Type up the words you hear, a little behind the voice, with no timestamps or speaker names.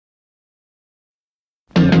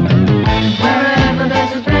Wherever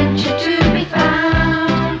there's adventure to be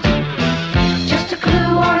found, just a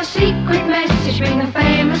clue or a secret message, bring the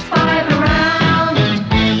famous five around.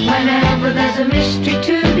 Whenever there's a mystery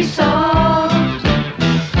to be solved,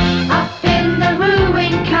 up in the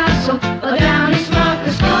ruined castle or down in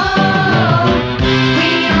Smuggler's Cove,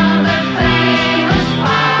 we are the famous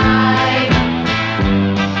five.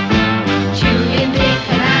 Julian, Dick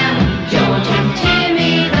and Anne, George and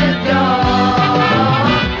Timmy the dog.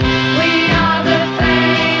 We are the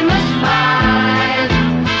famous five.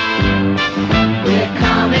 We're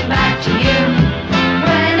coming back to you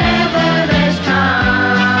whenever there's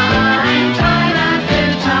time, time after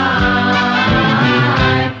time.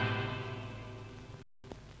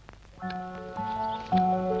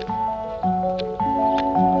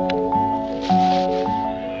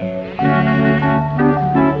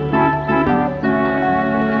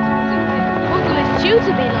 What will this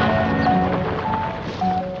tutor be like?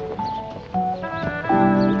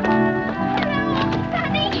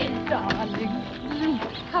 Darling,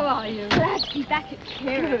 how are you? Glad to be back at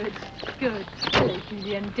Kirrin. Good. Hello,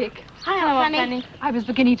 Julie and Dick. Hi, Fanny. I was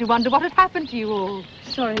beginning to wonder what had happened to you all.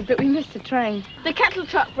 Sorry, but we missed the train. The kettle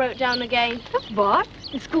truck broke down again. What?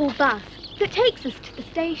 The school bus that takes us to the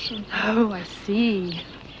station. Oh, I see.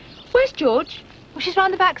 Where's George? Well, she's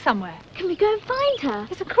round the back somewhere. Can we go and find her?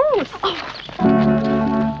 Yes, of course.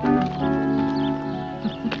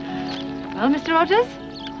 Well, Mr. Rogers,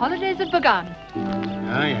 holidays have begun.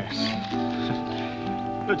 Ah, yes.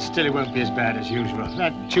 But still, it won't be as bad as usual.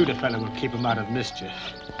 That tutor fellow will keep him out of mischief.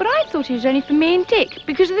 But I thought he was only for me and Dick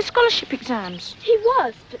because of the scholarship exams. He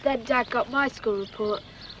was, but then Dad got my school report.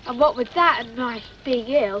 And what with that and my being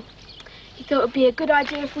ill, he thought it would be a good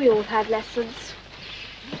idea if we all had lessons.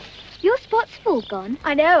 Your spots have all gone.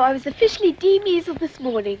 I know, I was officially de-measles this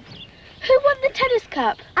morning. Who won the tennis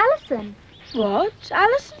cup? Alison. What?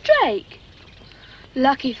 Alison Drake?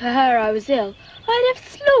 Lucky for her I was ill. I'd have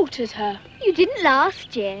slaughtered her. You didn't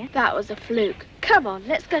last year. That was a fluke. Come on,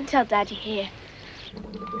 let's go and tell Daddy here.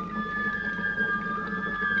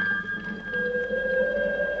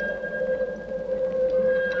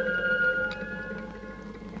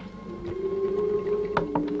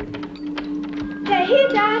 They're here,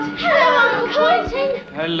 Dad. Hello, Uncle Pointing.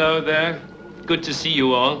 Hello there. Good to see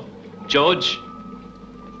you all. George,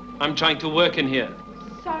 I'm trying to work in here.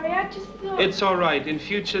 Sorry, I just thought... It's all right. In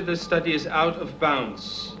future, the study is out of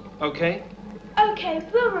bounds. Okay? Okay,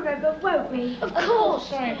 we'll remember, won't we? Of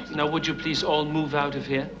course. Now, would you please all move out of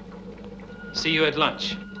here? See you at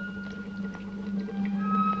lunch.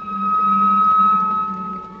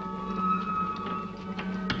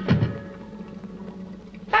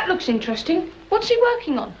 That looks interesting. What's he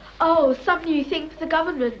working on? Oh, some new thing for the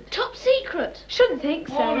government. Top secret. Shouldn't think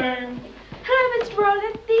so. Morning. Hello, Mr.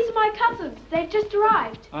 Rowland. These are my cousins. They've just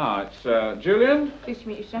arrived. Ah, it's Julian, Pleased to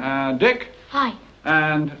meet you, sir. Dick, Hi.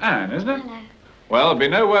 and Anne, isn't it? Hello. Well, there'll be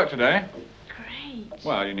no work today. Great.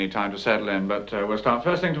 Well, you need time to settle in, but we'll start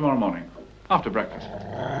first thing tomorrow morning, after breakfast.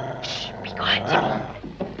 Be quiet.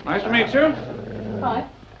 Nice to meet you. Hi.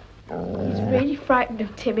 He's really frightened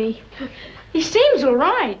of Timmy. He seems all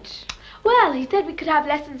right. Well, he said we could have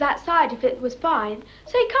lessons outside if it was fine,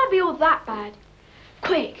 so he can't be all that bad.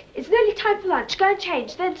 Quick, it's nearly time for lunch. Go and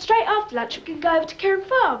change. Then straight after lunch we can go over to Kirrin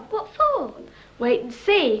Farm. What for? Wait and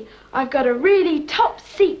see. I've got a really top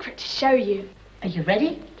secret to show you. Are you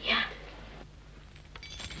ready? Yeah.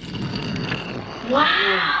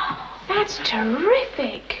 Wow, that's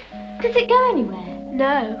terrific. Does it go anywhere?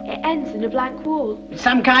 No, it ends in a blank wall. It's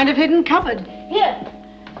some kind of hidden cupboard. Here,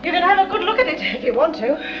 you can have a good look at it if you want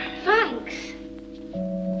to. Thanks.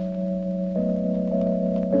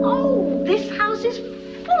 Oh, this house is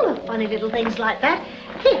full of funny little things like that.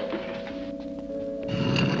 Here.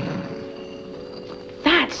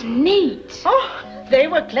 That's neat. Oh, they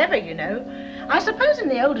were clever, you know. I suppose in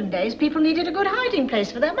the olden days people needed a good hiding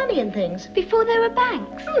place for their money and things. Before there were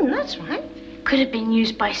banks. That's right. Could have been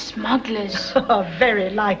used by smugglers. Oh, very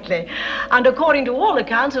likely. And according to all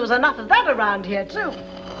accounts, there was enough of that around here, too.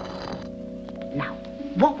 Now,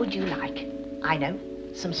 what would you like? I know,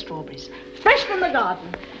 some strawberries. Fresh from the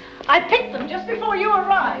garden. I picked them just before you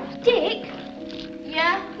arrived. Dick?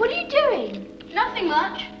 Yeah? What are you doing? Nothing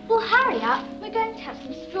much. Well, hurry up. We're going to have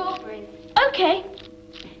some strawberries. Okay.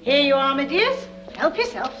 Here you are, my dears. Help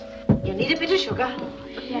yourself. You need a bit of sugar.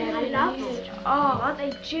 Yeah, I love it. Oh, aren't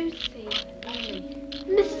they juicy?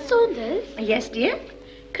 Mrs. Saunders? Yes, dear?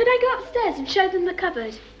 Could I go upstairs and show them the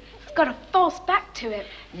cupboard? It's got a false back to it.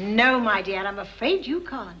 No, my dear, I'm afraid you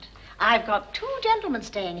can't. I've got 2 gentlemen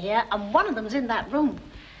staying here, and one of them's in that room.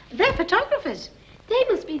 They're photographers. They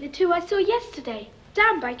must be the 2 I saw yesterday.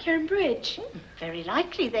 down by Kirrin Bridge. Very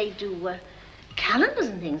likely. They do calendars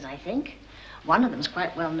and things, I think. One of them's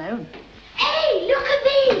quite well known. Hey, look at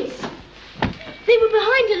these! They were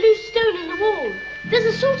behind a loose stone in the wall. There's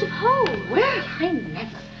a sort of hole. Well, I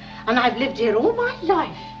never. And I've lived here all my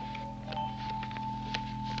life.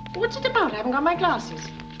 What's it about? I haven't got my glasses.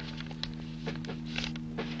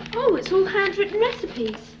 Oh, it's all handwritten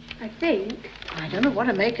recipes, I think. I don't know what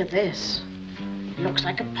to make of this. It looks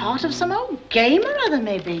like a part of some old game or other,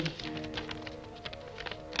 maybe.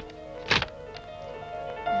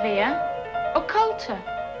 Via occulta.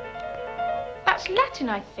 That's Latin,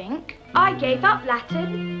 I think. I gave up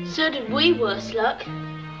Latin. So did we, worse luck.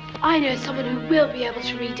 I know someone who will be able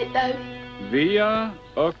to read it, though. Via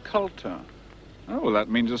occulta. Oh, well, that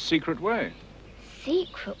means a secret way.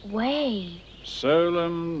 Secret way.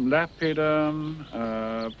 Solum, lapidum,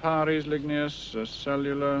 pares ligneus,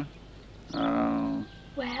 cellular.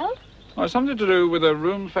 Well? Oh, something to do with a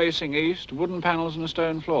room facing east, wooden panels and a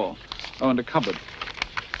stone floor. Oh, and a cupboard.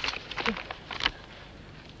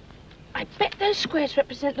 I bet those squares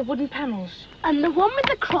represent the wooden panels. And the one with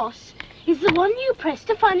the cross is the one you press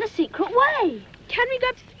to find the secret way. Can we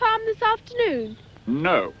go to the farm this afternoon?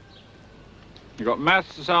 No. You've got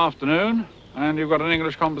maths this afternoon, and you've got an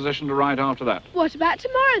English composition to write after that. What about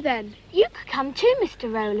tomorrow, then? You could come too,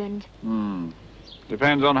 Mr. Rowland.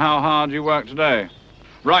 Depends on how hard you work today.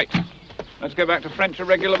 Right. Let's go back to French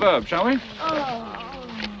irregular verbs, shall we?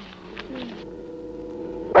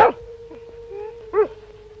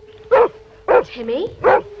 Timmy?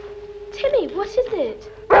 Timmy, what is it?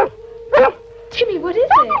 Timmy, what is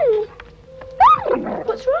it?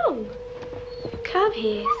 What's wrong? Come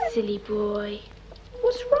here, silly boy.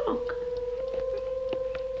 What's wrong?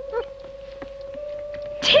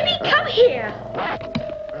 Timmy, come here! Get back!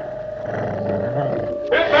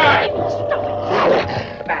 Timmy, stop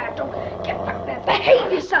it! Bad dog. Get back there.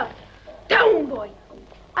 Behave yourself. Down, boy.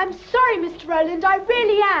 I'm sorry, Mr. Rowland. I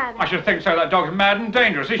really am. I should think so. That dog's mad and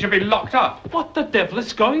dangerous. He should be locked up. What the devil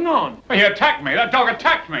is going on? He attacked me. That dog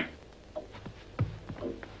attacked me.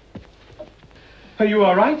 Are you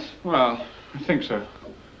all right? Well, I think so.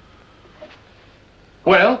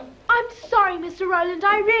 Well? I'm sorry, Mr. Rowland.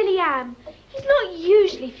 I really am. He's not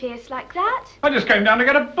usually fierce like that. I just came down to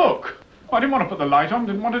get a book. I didn't want to put the light on.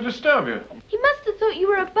 Didn't want to disturb you. He must have thought you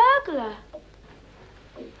were a burglar.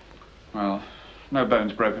 Well, no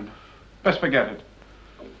bones broken. Best forget it.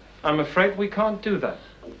 I'm afraid we can't do that.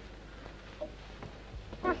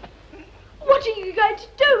 What are you going to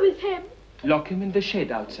do with him? Lock him in the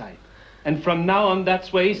shed outside. And from now on,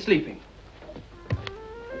 that's where he's sleeping.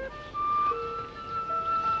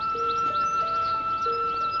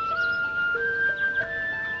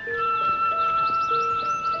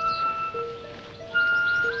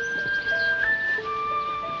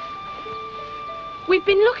 We've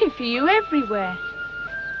been looking for you everywhere.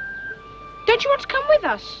 Don't you want to come with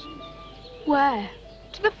us? Where?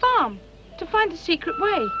 To the farm, to find the secret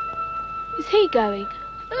way. Is he going?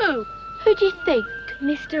 Who? Who do you think?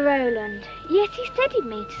 Mr. Rowland. Yes, he said he'd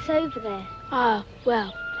meet us over there. Ah,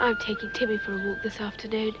 well, I'm taking Timmy for a walk this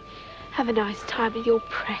afternoon. Have a nice time with your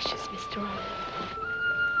precious Mr. Rowland.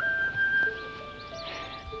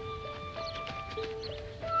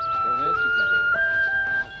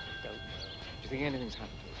 Do you think anything's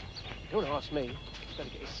happened? Don't ask me. He's got to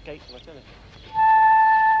get escaped from my telephone.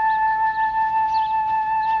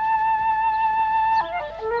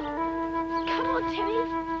 Come on, Timmy.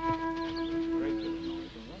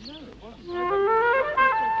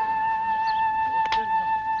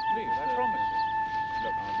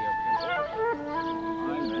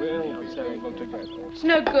 It's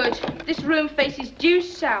no good. This room faces due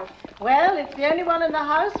south. Well, it's the only one in the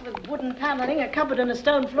house with wooden paneling, a cupboard and a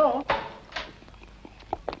stone floor.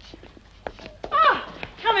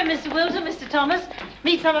 Come in, Mr. Wilton, Mr. Thomas.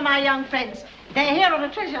 Meet some of my young friends. They're here on a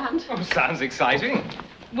treasure hunt. Oh, sounds exciting.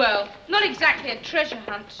 Well, not exactly a treasure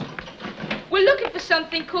hunt. We're looking for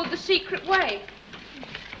something called the secret way.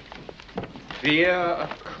 Via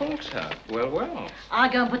occulta. Well, well. I'll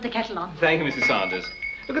go and put the kettle on. Thank you, Mrs. Sanders.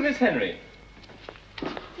 Look at this, Henry.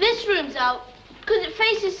 This room's out because it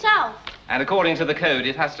faces south. And according to the code,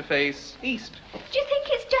 it has to face east. Do you think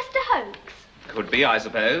it's just a hoax? Could be, I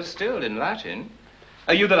suppose. Still in Latin.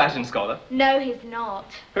 Are you the Latin scholar? No, he's not.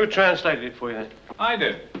 Who translated it for you, then? I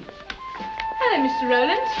did. Hello, Mr.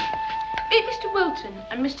 Rowland. It's Mr. Wilton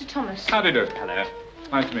and Mr. Thomas. How do you do? Hello.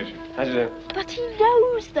 Nice to meet you. How do you do? But he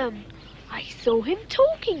knows them. I saw him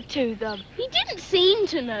talking to them. He didn't seem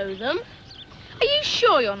to know them. Are you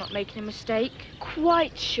sure you're not making a mistake?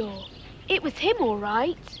 Quite sure. It was him, all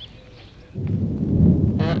right.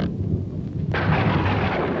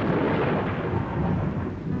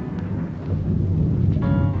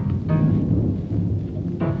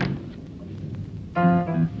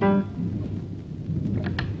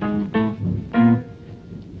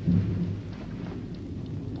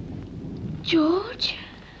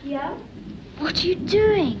 Hello? What are you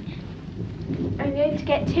doing? I'm going to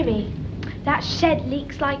get Timmy. That shed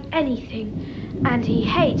leaks like anything, and he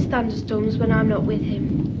hates thunderstorms when I'm not with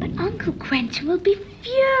him. But Uncle Quentin will be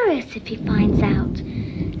furious if he finds out.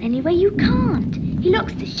 Anyway, you can't. He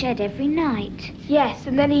locks the shed every night. Yes,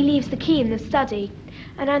 and then he leaves the key in the study.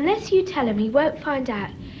 And unless you tell him, he won't find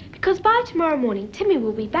out. Because by tomorrow morning, Timmy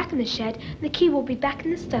will be back in the shed, and the key will be back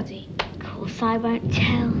in the study. Of course I won't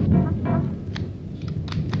tell.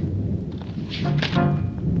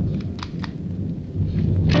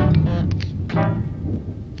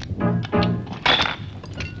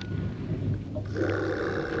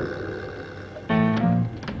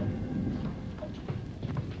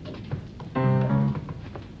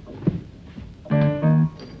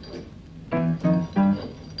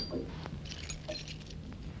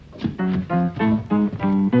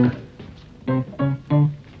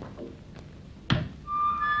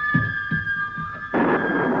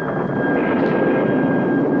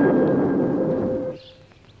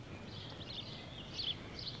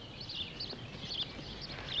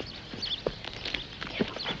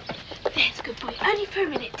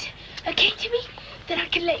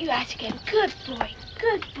 Again. Good boy,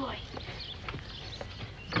 good boy.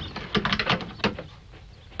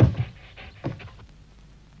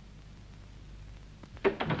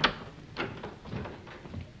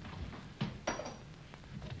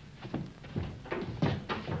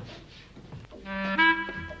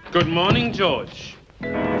 Good morning, George.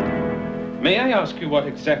 May I ask you what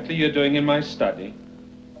exactly you're doing in my study?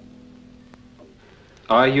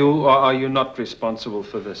 Are you or are you not responsible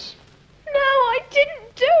for this? No, I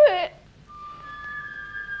didn't do it.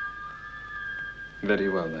 Very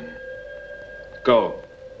well, then. Go.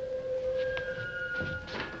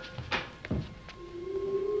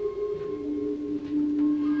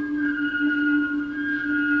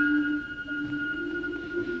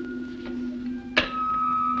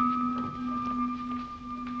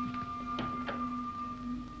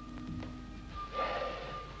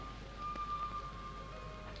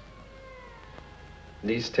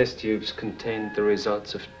 These test tubes contained the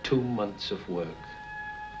results of 2 months of work.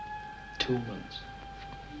 2 months.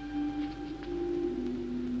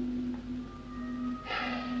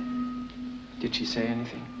 Did she say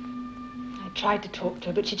anything? I tried to talk to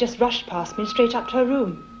her, but she just rushed past me and straight up to her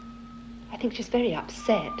room. I think she's very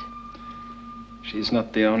upset. She's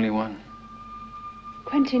not the only one.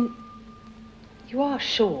 Quentin, you are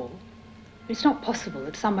sure? It's not possible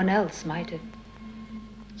that someone else might have...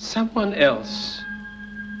 Someone else?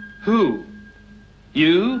 Who?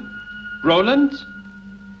 You? Roland?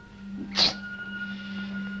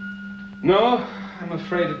 No, I'm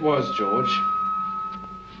afraid it was George.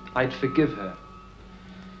 I'd forgive her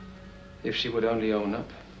if she would only own up.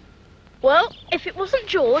 Well, if it wasn't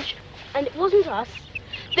George and it wasn't us,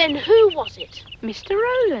 then who was it? Mr.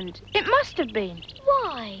 Roland. It must have been.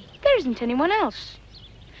 Why? There isn't anyone else.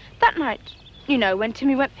 That night, you know, when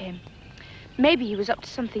Timmy went for him. Maybe he was up to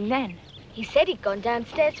something then. He said he'd gone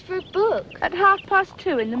downstairs for a book. At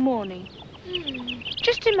 2:30 in the morning.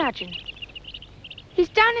 Just imagine. He's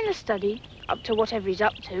down in the study, up to whatever he's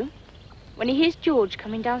up to, when he hears George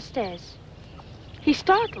coming downstairs. He's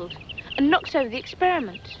startled and knocks over the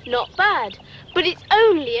experiment. Not bad, but it's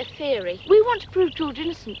only a theory. We want to prove George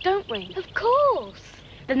innocent, don't we? Of course.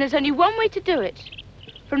 Then there's only one way to do it.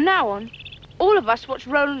 From now on, all of us watch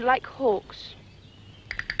Roland like hawks.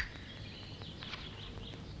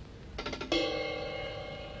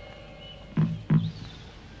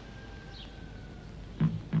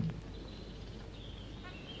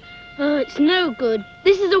 Oh, it's no good.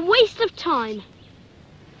 This is a waste of time.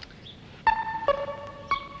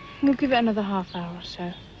 We'll give it another half hour or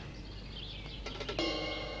so.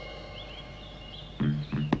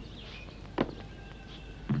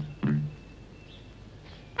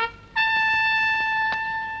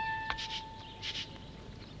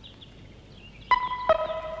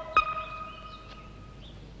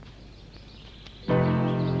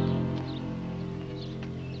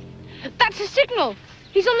 That's a signal.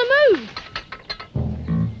 He's on the move.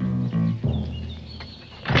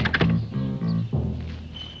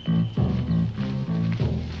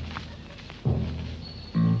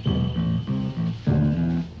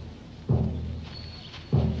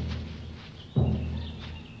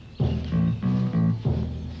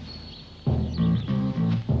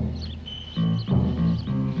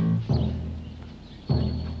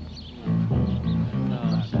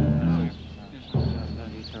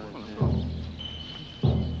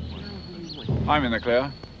 I'm in the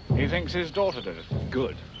clear. He thinks his daughter did it.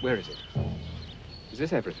 Good. Where is it? Is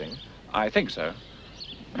this everything? I think so.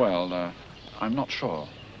 Well, I'm not sure.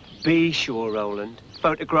 Be sure, Roland.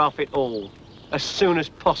 photograph it all. As soon as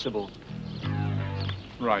possible.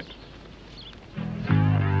 Right.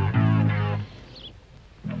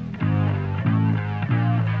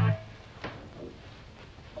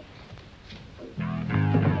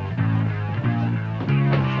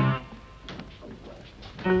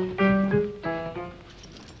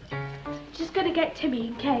 Just gotta get Timmy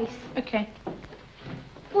in case. Okay.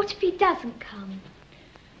 What if he doesn't come?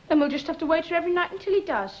 Then we'll just have to wait here every night until he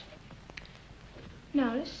does.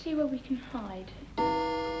 Now, let's see where we can hide.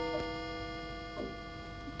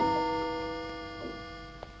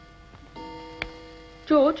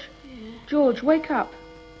 George? Yeah. George, wake up.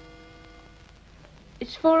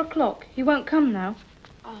 It's 4 o'clock. He won't come now.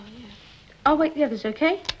 Oh, yeah. I'll wake the others,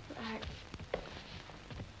 okay? Right.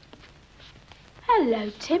 Hello,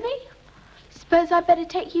 Timmy. Suppose I'd better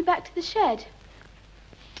take you back to the shed.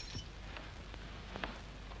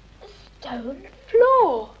 A stone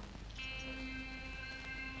floor.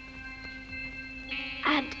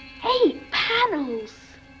 And 8 panels.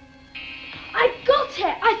 I got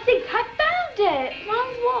it! I think I found it!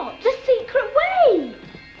 Found what? The secret way!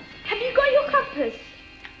 Have you got your compass?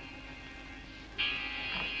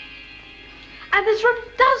 And this room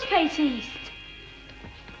does face east.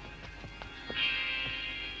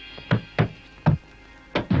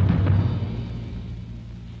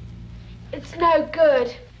 It's no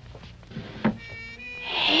good.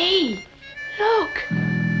 Hey, look.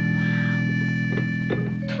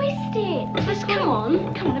 Twist it. Let's come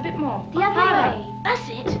on. Come on, a bit more. The other Harder. way. That's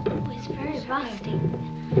it. Oh, it's very rusty.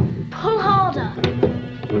 Pull harder.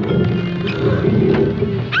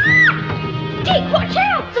 Ah! Dick, watch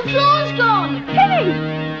out! The floor's gone. Hey!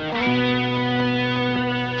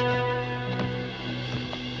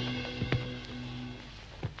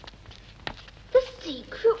 The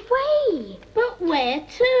secret way. But where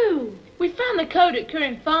to? We found the code at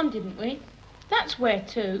Kirrin Farm, didn't we? That's where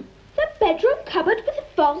to. The bedroom cupboard with a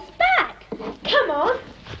false back. Come on.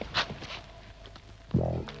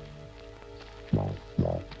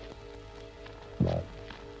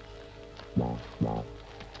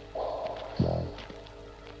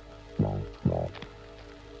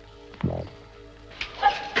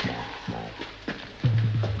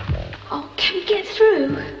 Oh, can we get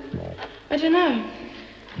through? I don't know.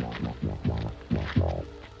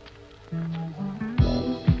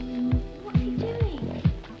 What's he doing?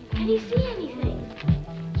 Can he see anything?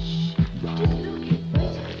 Shh, just look.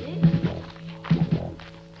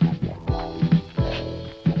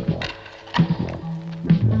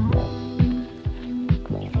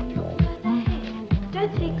 Wait a minute. Is it not overhead?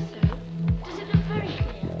 Don't think so. Does it look very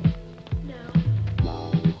clear? No.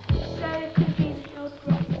 So it could have been an old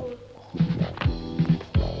rock wall.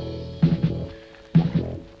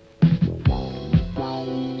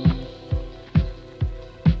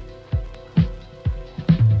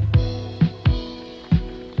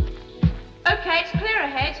 Okay, it's clear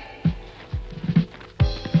ahead.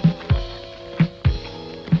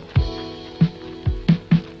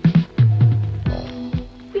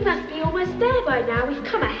 We must be almost there by now. We've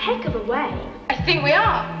come a heck of a way. I think we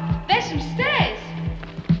are. There's some stairs.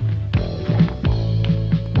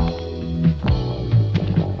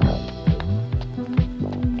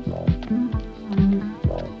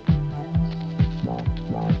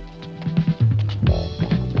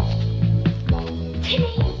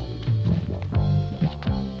 Timmy!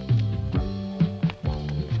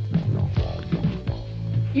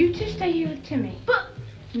 You two stay here with Timmy. But...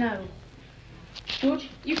 No. George,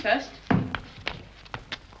 you first.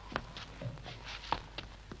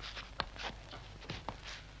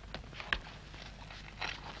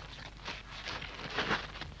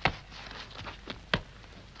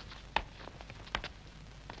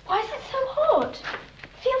 Why is it so hot?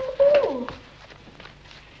 Feel the wall.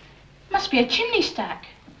 Must be a chimney stack.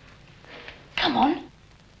 Come on.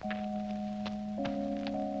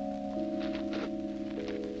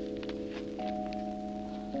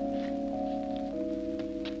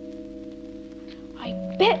 I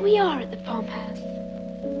bet we are at the farmhouse.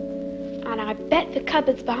 And I bet the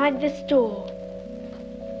cupboard's behind this door.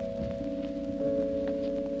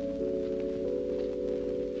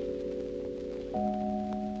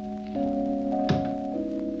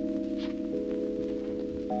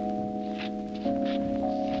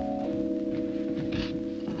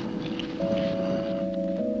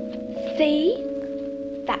 See?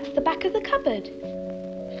 That's the back of the cupboard.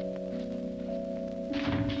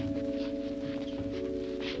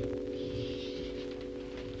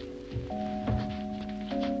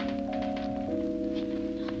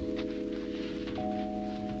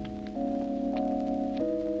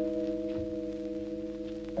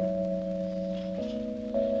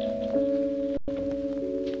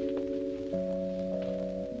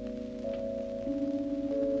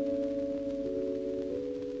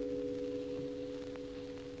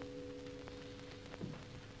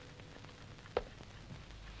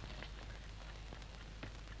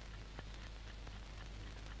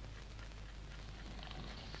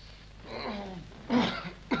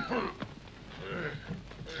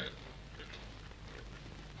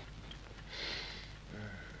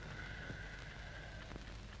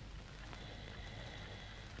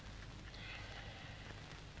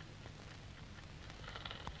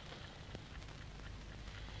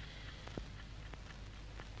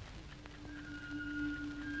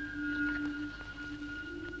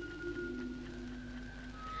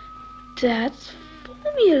 Dad's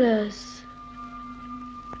formulas.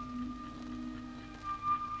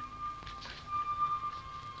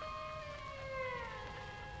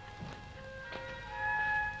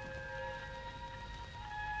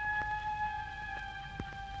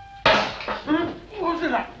 What's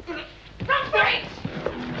that? Run for it!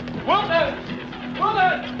 Woman!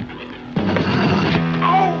 Woman!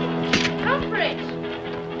 Oh! Run for it!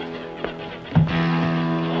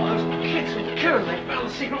 Oh, those kids from Kirrin, they found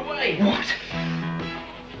the secret way. What?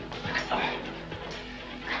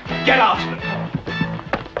 Get after them.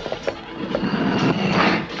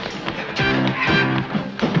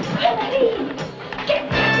 Quickly! Get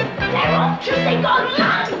them! They're off to the gun!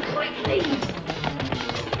 Run quickly!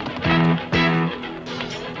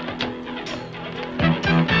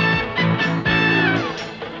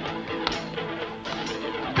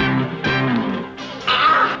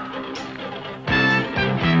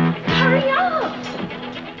 Hurry up!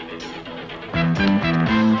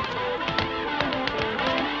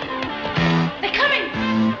 They're coming!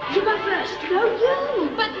 You go first. No, you!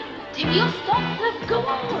 But Tim, you'll stop them. Go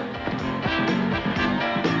on!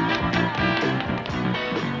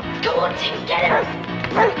 Go on, Tim, get him!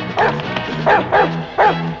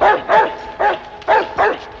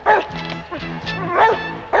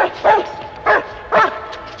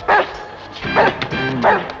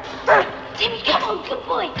 Timmy, come on, good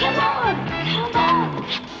boy, come on! Come on!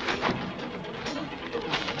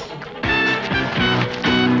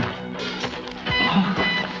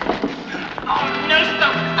 Oh, no,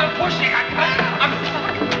 stop pushing.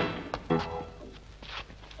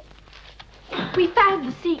 We found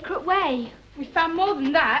the secret way. We found more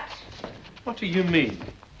than that. What do you mean?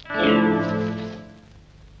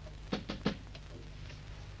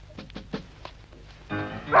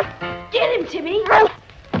 Get him, Timmy.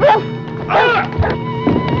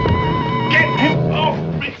 Get him off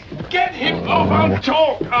me! Get him off! I'll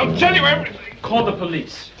talk! I'll tell you everything! Call the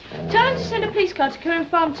police. Tell them to send a police car to Kirrin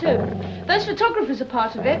Farm too. Those photographers are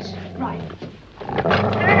part of it. Right.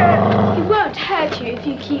 He won't hurt you if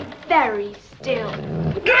you keep very still.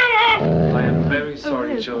 I am very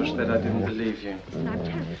sorry, George, that I didn't believe you.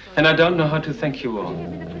 And I don't know how to thank you all.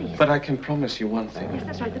 But I can promise you one thing. Yes,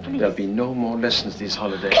 that's right, the police. There'll be no more lessons these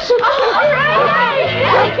holidays. Hooray!